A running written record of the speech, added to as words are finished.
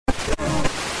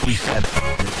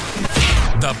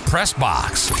The Press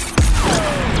Box.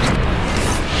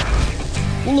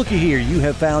 Well, looky here. You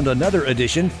have found another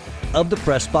edition of the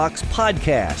Press Box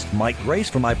podcast. Mike Grace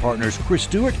for my partners Chris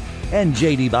Stewart and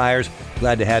J.D. Byers.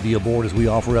 Glad to have you aboard as we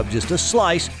offer up just a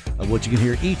slice of what you can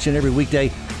hear each and every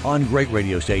weekday on great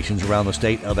radio stations around the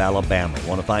state of Alabama.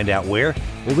 Want to find out where?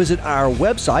 Well, visit our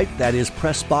website. That is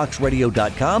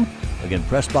PressBoxRadio.com. Again,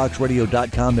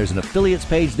 PressBoxRadio.com. There's an affiliates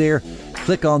page there.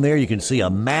 Click on there. You can see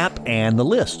a map and the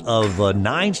list of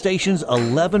 9 stations,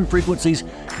 11 frequencies.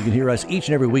 You can hear us each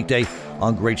and every weekday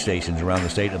on great stations around the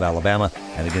state of Alabama.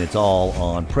 And again, it's all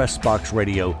on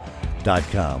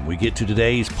PressBoxRadio.com. We get to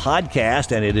today's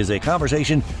podcast, and it is a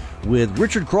conversation with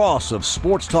Richard Cross of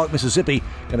Sports Talk Mississippi,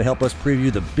 going to help us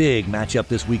preview the big matchup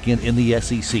this weekend in the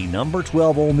SEC. Number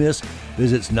 12 Ole Miss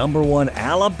visits number 1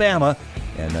 Alabama.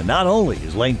 And not only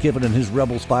is Lane Kiffin and his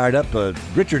Rebels fired up,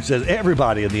 Richard says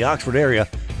everybody in the Oxford area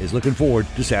is looking forward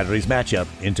to Saturday's matchup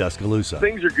in Tuscaloosa.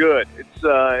 Things are good. It's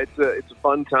a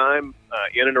fun time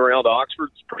in and around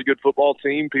Oxford. It's a pretty good football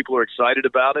team. People are excited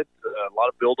about it. A lot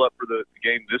of build-up for the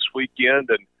game this weekend.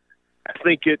 And I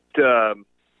think it, kind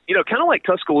of like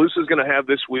Tuscaloosa is going to have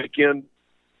this weekend,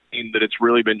 that it's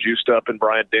really been juiced up in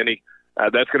Bryant-Denny.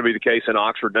 That's going to be the case in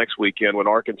Oxford next weekend when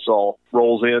Arkansas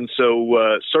rolls in.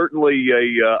 So certainly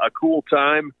a cool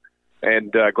time,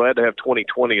 and glad to have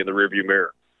 2020 in the rearview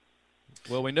mirror.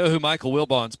 Well, we know who Michael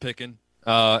Wilbon's picking,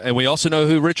 and we also know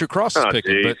who Richard Cross is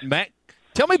picking. Geez. But Matt,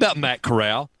 tell me about Matt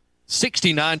Corral.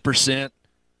 69%.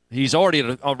 He's already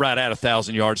right at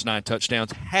 1,000 yards, 9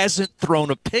 touchdowns. Hasn't thrown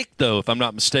a pick, though, if I'm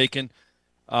not mistaken.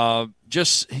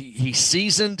 He's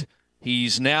seasoned.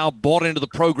 He's now bought into the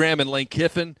program in Lane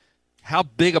Kiffin. How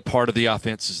big a part of the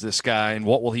offense is this guy, and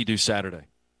what will he do Saturday?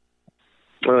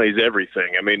 Well, he's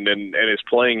everything. I mean, and is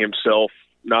playing himself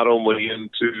not only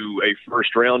into a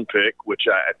first-round pick, which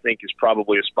I think is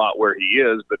probably a spot where he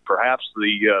is, but perhaps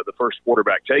the first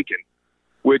quarterback taken,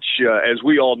 which, as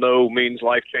we all know, means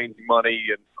life-changing money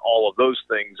and all of those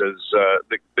things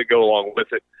that go along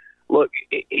with it. Look,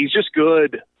 he's just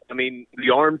good. I mean,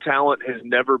 the arm talent has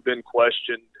never been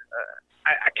questioned.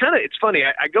 It's funny.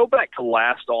 I go back to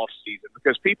last offseason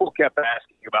because people kept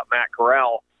asking about Matt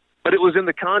Corral, but it was in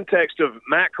the context of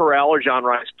Matt Corral or John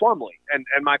Rice Plumlee. And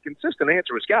my consistent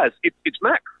answer was, guys, it's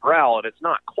Matt Corral and it's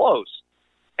not close.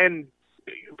 And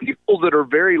people that are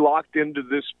very locked into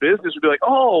this business would be like,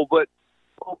 but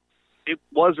it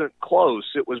wasn't close.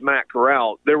 It was Matt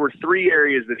Corral. There were 3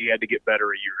 areas that he had to get better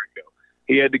a year ago.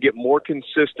 He had to get more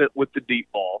consistent with the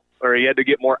deep ball, or he had to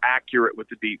get more accurate with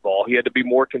the deep ball. He had to be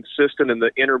more consistent in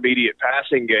the intermediate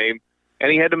passing game,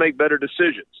 and he had to make better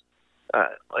decisions.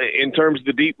 In terms of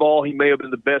the deep ball, he may have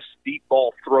been the best deep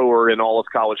ball thrower in all of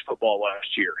college football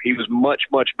last year. He was much,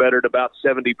 much better at about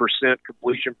 70%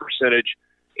 completion percentage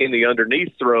in the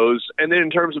underneath throws. And then in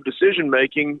terms of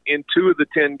decision-making, in 2 of the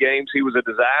 10 games, he was a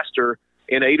disaster.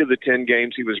 In 8 of the 10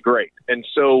 games, he was great. And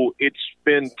so it's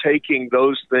been taking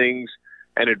those things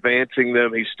and advancing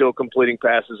them. He's still completing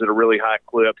passes at a really high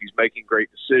clip. He's making great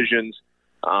decisions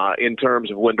in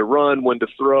terms of when to run, when to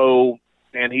throw,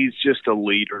 and he's just a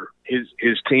leader. His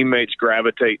teammates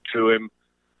gravitate to him,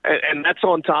 and that's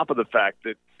on top of the fact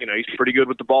that he's pretty good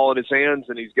with the ball in his hands,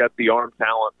 and he's got the arm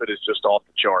talent that is just off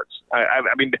the charts.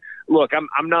 I mean, look,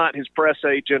 I'm not his press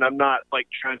agent. I'm not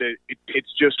trying to.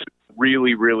 It's just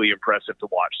really, really impressive to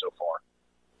watch so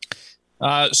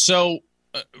far.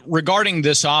 Regarding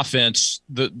this offense,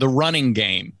 the running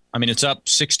game, I mean, it's up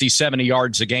 60, 70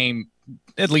 yards a game,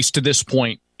 at least to this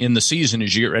point in the season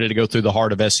as you get ready to go through the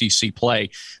heart of SEC play.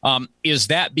 Is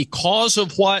that because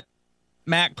of what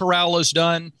Matt Corral has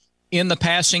done in the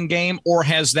passing game, or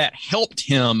has that helped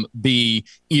him be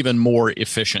even more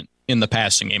efficient in the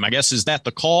passing game? I guess, is that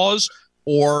the cause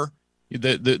or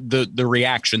the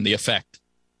reaction, the effect?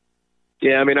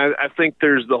 Yeah, I mean, I think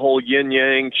there's the whole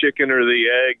yin-yang, chicken or the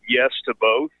egg, yes to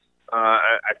both,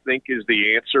 I think is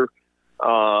the answer.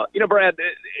 Brad,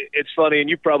 it's funny,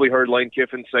 and you've probably heard Lane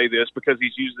Kiffin say this because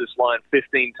he's used this line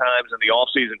 15 times in the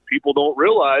offseason. People don't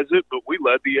realize it, but we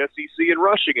led the SEC in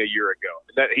rushing a year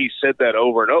ago. He said that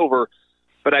over and over,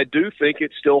 but I do think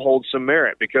it still holds some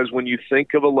merit because when you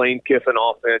think of a Lane Kiffin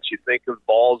offense, you think of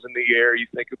balls in the air, you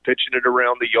think of pitching it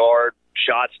around the yard,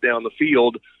 shots down the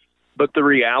field. But the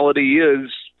reality is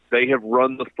they have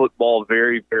run the football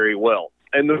very, very well.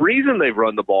 And the reason they've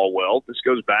run the ball well, this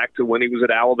goes back to when he was at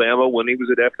Alabama, when he was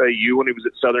at FAU, when he was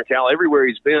at Southern Cal, everywhere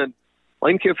he's been.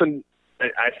 Lane Kiffin,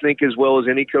 I think, as well as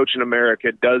any coach in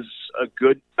America, does a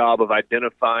good job of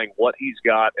identifying what he's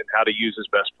got and how to use his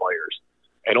best players.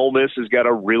 And Ole Miss has got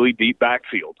a really deep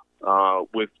backfield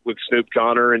with Snoop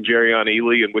Connor and Jerrion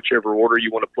Ealy in whichever order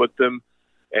you want to put them.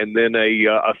 and then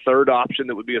a third option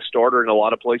that would be a starter in a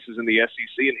lot of places in the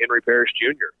SEC, and Henry Parrish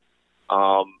Jr.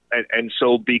 And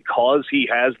so because he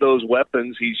has those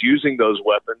weapons, he's using those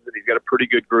weapons, and he's got a pretty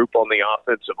good group on the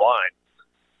offensive line.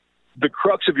 The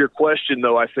crux of your question,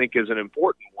 though, I think is an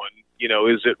important one. You know,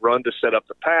 is it run to set up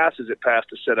the pass? Is it pass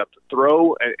to set up the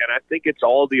throw? And I think it's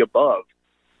all of the above.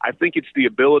 I think it's the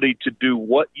ability to do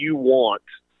what you want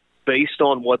based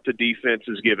on what the defense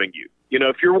is giving you. You know,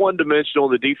 if you're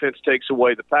one-dimensional and the defense takes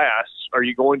away the pass, are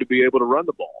you going to be able to run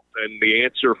the ball? And the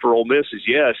answer for Ole Miss is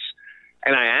yes.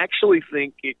 And I actually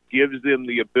think it gives them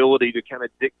the ability to kind of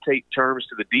dictate terms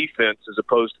to the defense as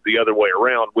opposed to the other way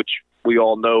around, which we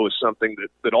all know is something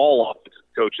that all offensive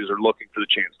coaches are looking for the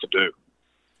chance to do.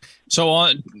 So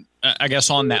I guess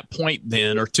on that point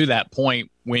then, or to that point,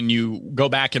 when you go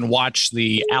back and watch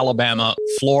the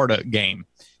Alabama-Florida game,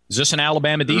 is this an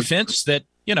Alabama defense that,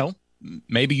 you know,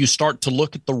 maybe you start to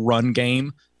look at the run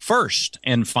game first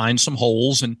and find some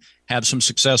holes and have some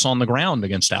success on the ground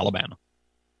against Alabama?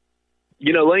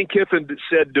 You know, Lane Kiffin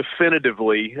said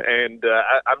definitively, and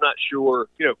I'm not sure,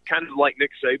 you know, kind of like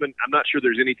Nick Saban, I'm not sure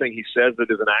there's anything he says that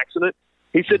is an accident.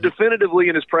 He said definitively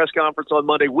in his press conference on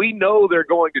Monday, we know they're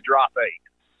going to drop 8.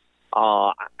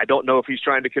 I don't know if he's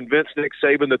trying to convince Nick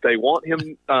Saban that they want them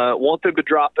to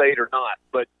drop 8 or not,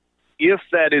 but if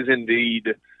that is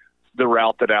indeed the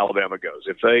route that Alabama goes,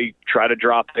 if they try to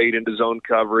drop 8 into zone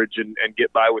coverage and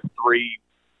get by with 3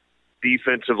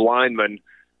 defensive linemen,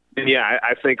 then yeah,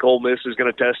 I think Ole Miss is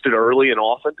going to test it early and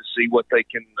often to see what they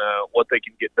can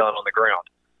get done on the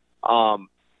ground.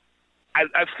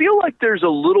 I feel like there's a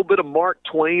little bit of Mark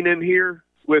Twain in here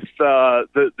with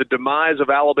the demise of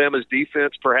Alabama's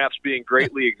defense perhaps being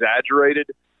greatly exaggerated.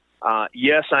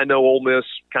 Yes, I know Ole Miss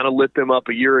kind of lit them up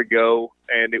a year ago,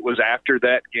 and it was after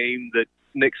that game that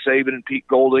Nick Saban and Pete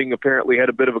Golding apparently had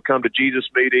a bit of a come-to-Jesus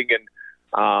meeting, and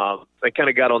they kind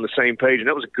of got on the same page, and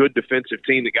that was a good defensive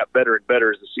team that got better and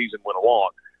better as the season went along.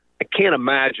 I can't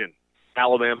imagine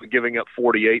Alabama giving up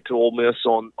 48 to Ole Miss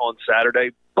on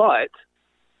Saturday, but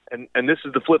and this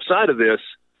is the flip side of this,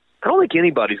 I don't think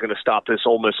anybody's going to stop this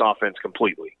Ole Miss offense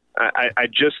completely. I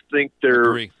just think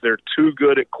they're too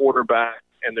good at quarterback,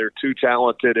 and they're too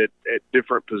talented at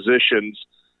different positions,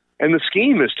 and the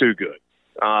scheme is too good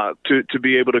to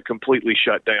be able to completely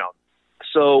shut down.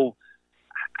 So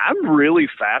I'm really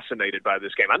fascinated by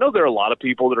this game. I know there are a lot of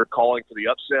people that are calling for the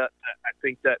upset. I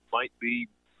think that might be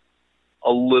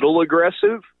a little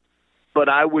aggressive, but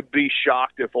I would be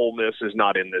shocked if Ole Miss is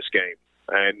not in this game.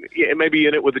 And maybe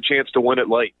in it with a chance to win it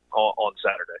late on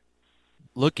Saturday.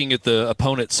 Looking at the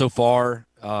opponent so far,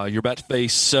 you're about to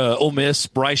face Ole Miss,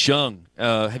 Bryce Young.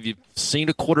 Have you seen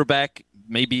a quarterback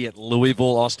maybe at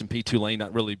Louisville, Austin P. Tulane,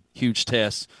 not really huge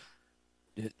tests?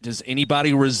 Does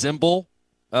anybody resemble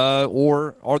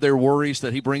or are there worries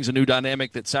that he brings a new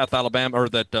dynamic that South Alabama or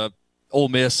that Ole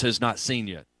Miss has not seen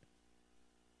yet?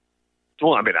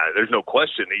 Well, I mean, there's no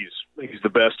question he's the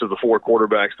best of the 4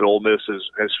 quarterbacks that Ole Miss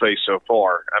has faced so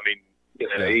far. I mean, you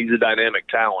know, he's a dynamic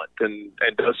talent and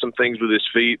does some things with his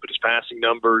feet, but his passing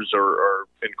numbers are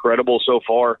incredible so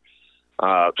far.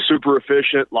 Super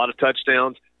efficient, a lot of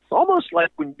touchdowns. Almost like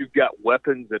when you've got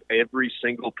weapons at every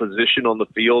single position on the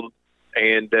field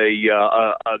and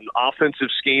an offensive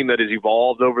scheme that has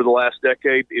evolved over the last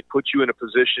decade, it puts you in a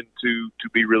position to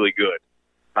be really good,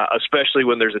 especially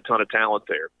when there's a ton of talent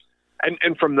there.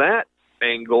 And from that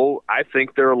angle, I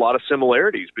think there are a lot of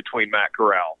similarities between Matt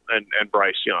Corral and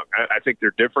Bryce Young. I think there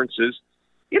are differences,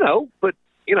 but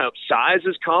size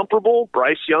is comparable.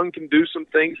 Bryce Young can do some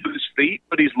things with his feet,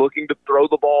 but he's looking to throw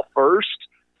the ball first.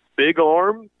 Big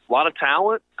arm, a lot of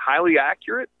talent, highly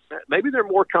accurate. Maybe there are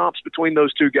more comps between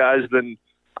those two guys than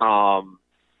I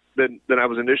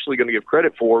was initially going to give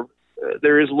credit for.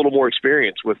 There is a little more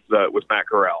experience with Matt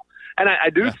Corral. And I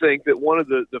do think that one of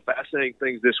the fascinating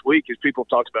things this week is people have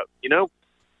talked about,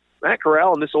 Matt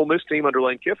Corral and this Ole Miss team under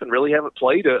Lane Kiffin really haven't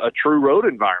played a true road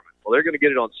environment. Well, they're going to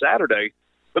get it on Saturday.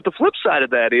 But the flip side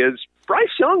of that is Bryce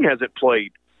Young hasn't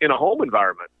played in a home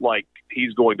environment like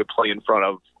he's going to play in front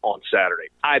of on Saturday.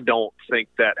 I don't think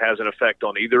that has an effect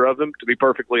on either of them, to be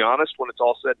perfectly honest, when it's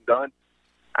all said and done.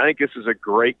 I think this is a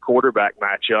great quarterback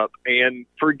matchup. And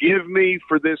forgive me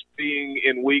for this being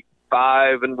in week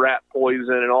 5 and rat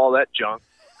poison and all that junk.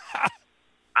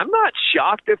 I'm not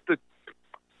shocked.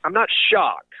 I'm not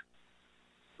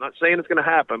saying it's going to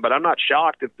happen, but I'm not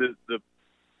shocked if the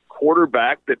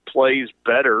quarterback that plays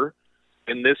better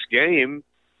in this game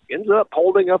ends up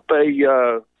holding up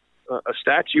a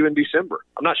statue in December.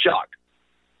 I'm not shocked.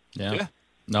 Yeah.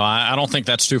 No, I don't think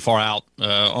that's too far out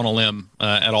on a limb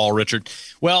at all, Richard.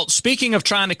 Well, speaking of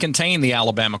trying to contain the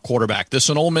Alabama quarterback, this is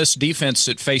an Ole Miss defense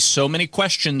that faced so many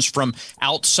questions from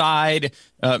outside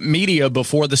media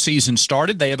before the season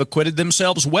started. They have acquitted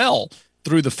themselves well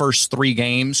through the first 3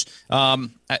 games.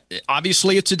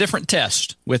 Obviously, it's a different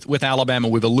test with Alabama.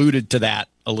 We've alluded to that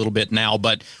a little bit now.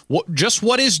 But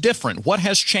what is different? What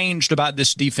has changed about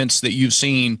this defense that you've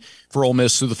seen for Ole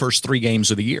Miss through the first 3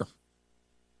 games of the year?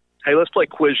 Hey, let's play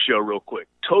quiz show real quick.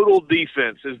 Total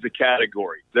defense is the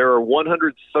category. There are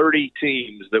 130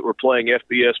 teams that were playing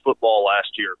FBS football last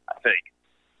year, I think.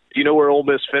 Do you know where Ole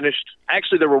Miss finished?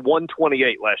 Actually, there were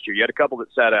 128 last year. You had a couple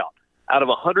that sat out. Out of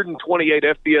 128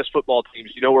 FBS football teams,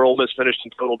 do you know where Ole Miss finished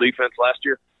in total defense last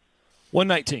year?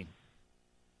 119.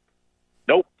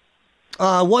 Nope.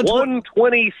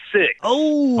 126.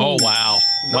 Oh, wow.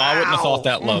 No, I wouldn't have thought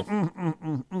that low.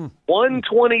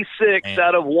 126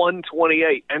 out of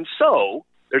 128. And so,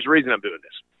 there's a reason I'm doing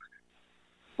this.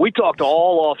 We talked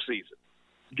all offseason.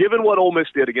 Given what Ole Miss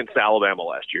did against Alabama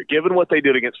last year, given what they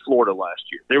did against Florida last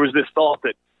year, there was this thought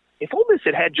that if Ole Miss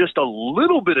had just a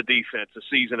little bit of defense a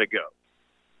season ago,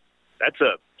 that's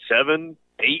a 7-8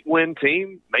 win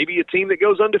team, maybe a team that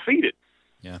goes undefeated.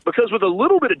 Yeah. Because with a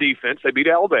little bit of defense, they beat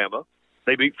Alabama,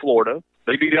 they beat Florida,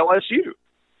 they beat LSU.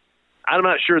 I'm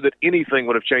not sure that anything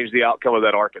would have changed the outcome of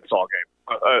that Arkansas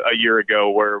game a year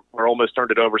ago where Ole Miss turned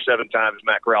it over 7 times,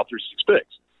 Matt Corral threw 6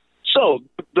 picks. So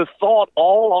the thought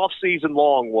all offseason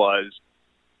long was,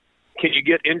 can you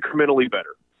get incrementally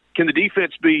better? Can the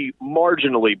defense be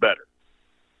marginally better?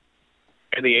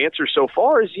 And the answer so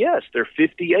far is yes. They're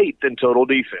 58th in total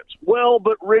defense. Well,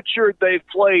 but Richard, they've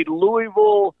played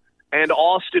Louisville and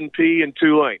Austin Peay and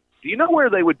Tulane. Do you know where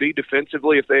they would be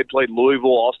defensively if they had played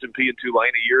Louisville, Austin Peay, and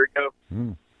Tulane a year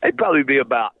ago? They'd probably be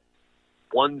about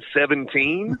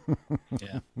 117.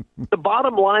 Yeah. The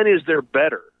bottom line is they're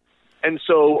better. And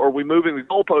so are we moving the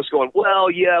goalposts going,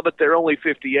 well, yeah, but they're only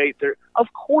 58.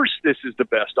 Of course this is the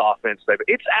best offense they've –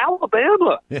 it's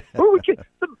Alabama. It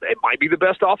might be the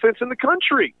best offense in the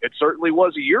country. It certainly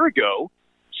was a year ago.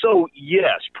 So,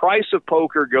 yes, price of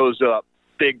poker goes up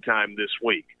big time this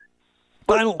week.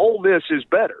 But Ole Miss is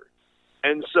better.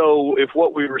 And so if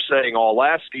what we were saying all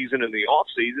last season and the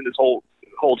offseason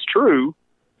holds true,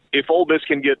 if Ole Miss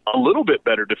can get a little bit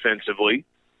better defensively,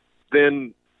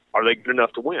 then – are they good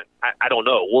enough to win? I don't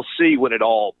know. We'll see when it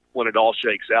all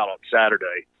shakes out on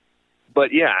Saturday.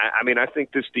 But yeah, I mean, I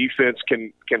think this defense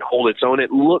can hold its own.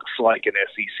 It looks like an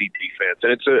SEC defense,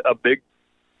 and it's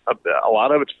a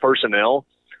lot of it's personnel.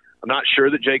 I'm not sure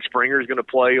that Jake Springer is going to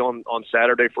play on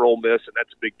Saturday for Ole Miss, and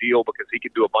that's a big deal because he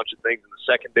can do a bunch of things in the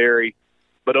secondary.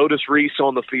 But Otis Reese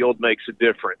on the field makes a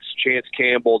difference. Chance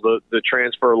Campbell, the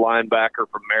transfer linebacker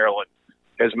from Maryland,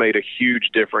 has made a huge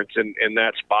difference in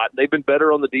that spot. They've been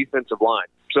better on the defensive line.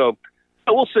 So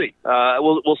we'll see.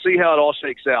 We'll see how it all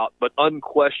shakes out. But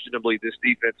unquestionably, this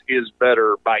defense is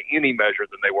better by any measure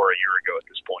than they were a year ago at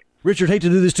this point. Richard, hate to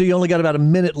do this to you. Only got about a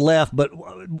minute left, but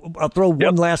I'll throw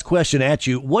one last question at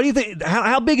you. What do you think?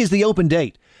 How big is the open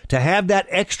date to have that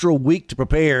extra week to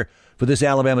prepare for this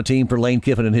Alabama team for Lane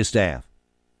Kiffin and his staff?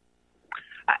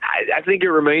 I think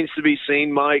it remains to be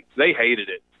seen, Mike. They hated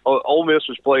it. Ole Miss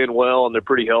was playing well, and they're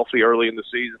pretty healthy early in the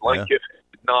season. Lane Kiffin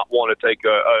did not want to take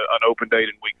an open date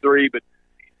in week 3, but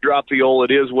drop the old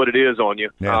 "it is what it is" on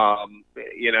you,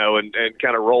 and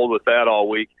kind of rolled with that all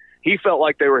week. He felt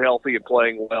like they were healthy and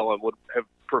playing well and would have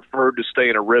preferred to stay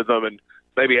in a rhythm and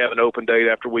maybe have an open date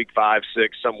after week 5,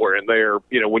 6, somewhere in there,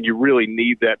 when you really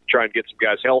need that to try and get some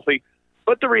guys healthy.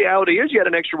 But the reality is you had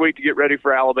an extra week to get ready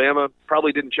for Alabama.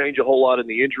 Probably didn't change a whole lot in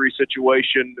the injury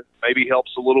situation. Maybe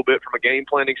helps a little bit from a game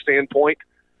planning standpoint.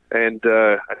 And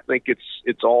I think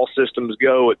it's all systems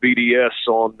go at BDS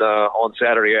on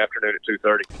Saturday afternoon at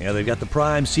 2:30. Yeah, they've got the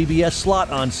prime CBS slot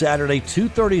on Saturday,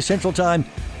 2:30 Central Time.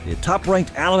 The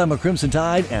top-ranked Alabama Crimson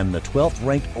Tide and the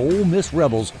 12th-ranked Ole Miss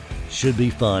Rebels should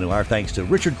be fun. Our thanks to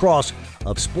Richard Cross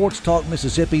of Sports Talk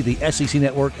Mississippi, the SEC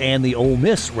Network, and the Ole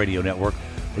Miss Radio Network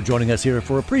for joining us here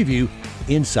for a preview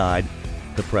inside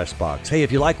the press box. Hey,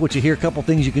 if you like what you hear, a couple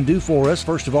things you can do for us.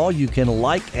 First of all, you can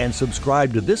like and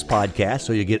subscribe to this podcast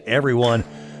so you get everyone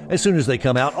as soon as they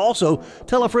come out. Also,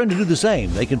 tell a friend to do the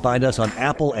same. They can find us on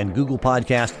Apple and Google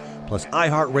Podcast, plus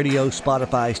iHeartRadio,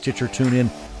 Spotify, Stitcher, TuneIn,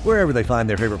 wherever they find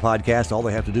their favorite podcast. All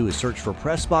they have to do is search for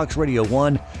Pressbox Radio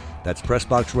 1. That's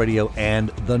Pressbox Radio and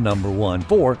the number 1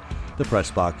 for the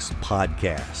Pressbox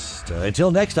Podcast.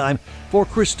 Until next time, for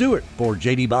Chris Stewart, for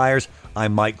J.D. Byers,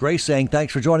 I'm Mike Grace saying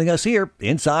thanks for joining us here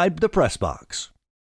inside the Pressbox.